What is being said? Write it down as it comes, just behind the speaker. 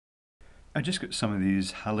I just got some of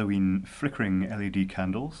these Halloween flickering LED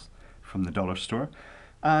candles from the dollar store,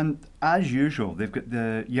 and as usual they've got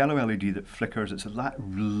the yellow LED that flickers. It's that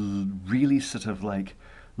really sort of like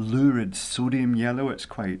lurid sodium yellow. It's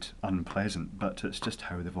quite unpleasant, but it's just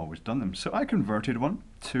how they've always done them. So I converted one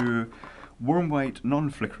to warm white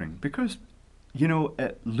non-flickering because, you know,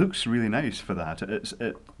 it looks really nice for that.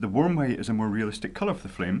 The warm white is a more realistic colour for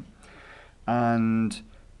the flame, and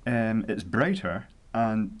it's brighter,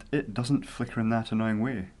 and it doesn't flicker in that annoying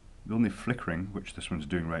way. The only flickering, which this one's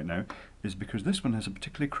doing right now, is because this one has a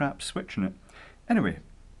particularly crap switch in it. Anyway,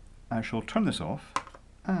 I shall turn this off,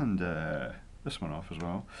 and this one off as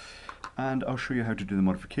well, and I'll show you how to do the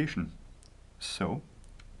modification. So,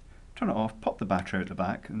 turn it off, pop the battery out the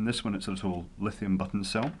back, and this one it's a little lithium button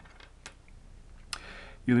cell.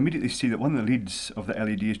 You'll immediately see that one of the leads of the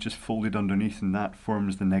LED is just folded underneath, and that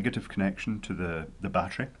forms the negative connection to the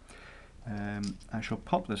battery. I shall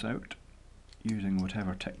pop this out using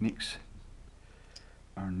whatever techniques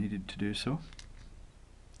are needed to do so.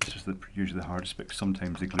 This is usually the hardest bit,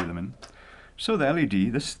 sometimes they glue them in. So the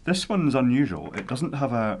LED, this one's unusual. It doesn't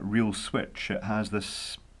have a real switch. It has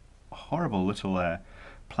this horrible little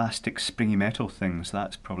plastic springy metal thing, so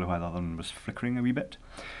that's probably why the other one was flickering a wee bit.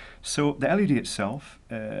 So the LED itself,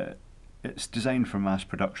 it's designed for mass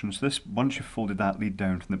production, so this, once you've folded that lead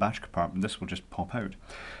down from the battery compartment, this will just pop out.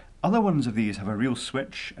 Other ones of these have a real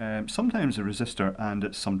switch, sometimes a resistor, and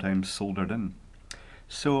it's sometimes soldered in.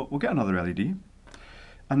 So we'll get another LED.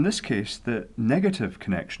 In this case, the negative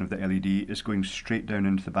connection of the LED is going straight down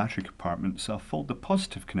into the battery compartment, so I'll fold the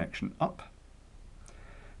positive connection up,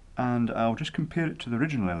 and I'll just compare it to the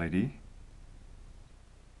original LED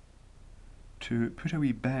to put a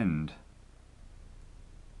wee bend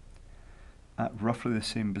at roughly the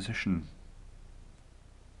same position.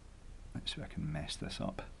 Let's see if I can mess this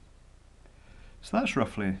up. So that's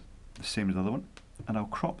roughly the same as the other one, and I'll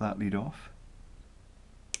crop that lead off.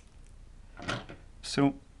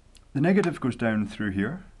 So the negative goes down through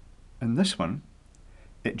here, and this one,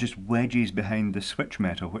 it just wedges behind the switch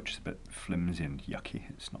metal, which is a bit flimsy and yucky.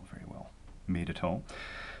 It's not very well made at all.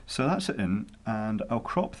 So that's it in, and I'll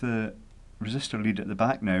crop the resistor lead at the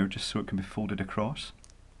back now, just so it can be folded across.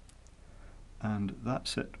 And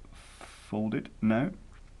that's it folded now.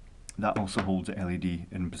 That also holds the LED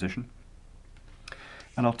in position.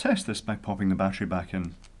 And I'll test this by popping the battery back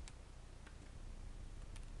in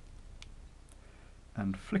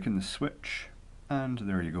and flicking the switch, and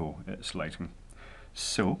there you go, it's lighting.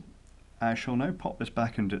 So I shall now pop this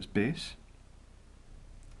back into its base,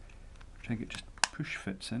 which I think it just push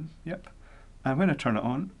fits in, yep. And when I turn it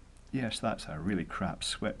on, yes, that's a really crap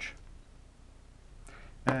switch.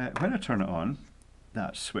 When I turn it on,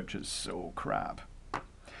 that switch is so crap.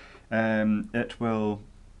 It will,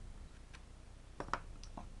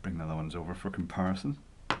 I'll bring the other ones over for comparison.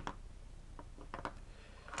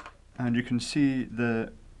 And you can see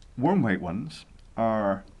the warm white ones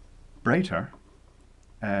are brighter,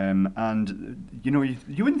 and you know,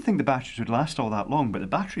 you wouldn't think the batteries would last all that long, but the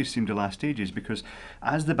batteries seem to last ages, because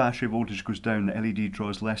as the battery voltage goes down, the LED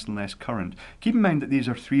draws less and less current. Keep in mind that these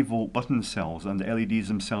are 3-volt button cells, and the LEDs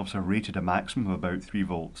themselves are rated a maximum of about 3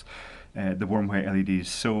 volts, the warm white LEDs.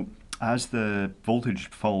 So as the voltage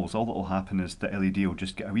falls, all that will happen is the LED will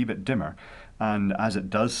just get a wee bit dimmer, and as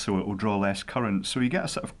it does so, it will draw less current. So you get a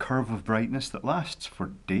sort of curve of brightness that lasts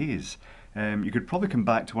for days. You could probably come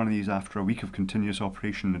back to one of these after a week of continuous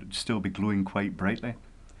operation and it would still be glowing quite brightly.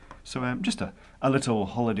 So just a little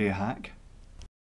holiday hack.